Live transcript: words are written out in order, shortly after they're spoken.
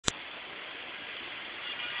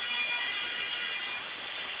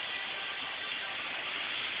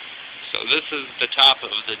this is the top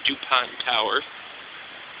of the DuPont Tower.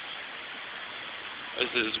 This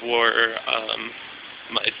is where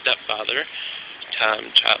my stepfather,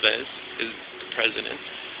 Tom Chavez, is the president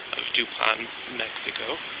of DuPont,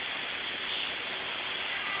 Mexico,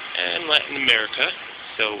 and Latin America.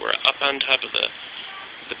 So we're up on top of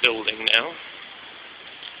the building now,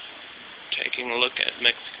 taking a look at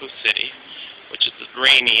Mexico City, which is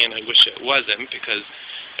rainy, and I wish it wasn't because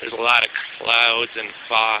there's a lot of clouds and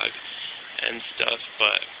fog and stuff,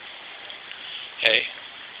 but hey,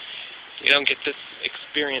 you don't get this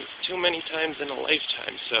experience too many times in a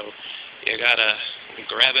lifetime, so you gotta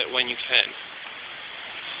grab it when you can.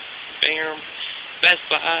 Bam! Best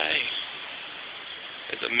Buy!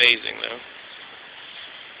 It's amazing, though.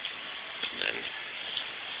 And then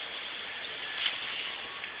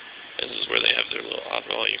this is where they have their little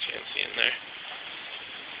oddball you can't see in there.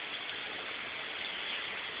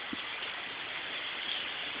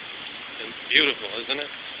 It's beautiful, isn't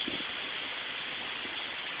it?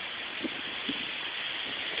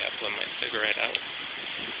 Gotta put my cigarette out.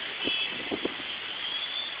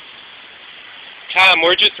 Tom,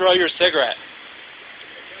 where'd you throw your cigarette?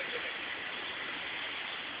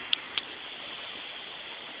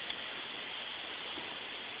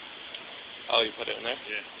 Oh, you put it in there?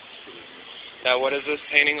 Yeah. Now, what is this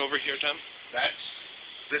painting over here, Tom? That's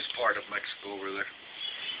this part of Mexico over there.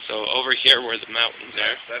 So over here where the mountains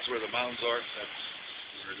are. That's where the mountains are. That's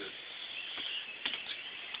where it is.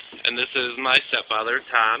 And this is my stepfather,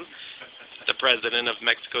 Tom, the president of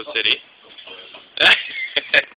Mexico City.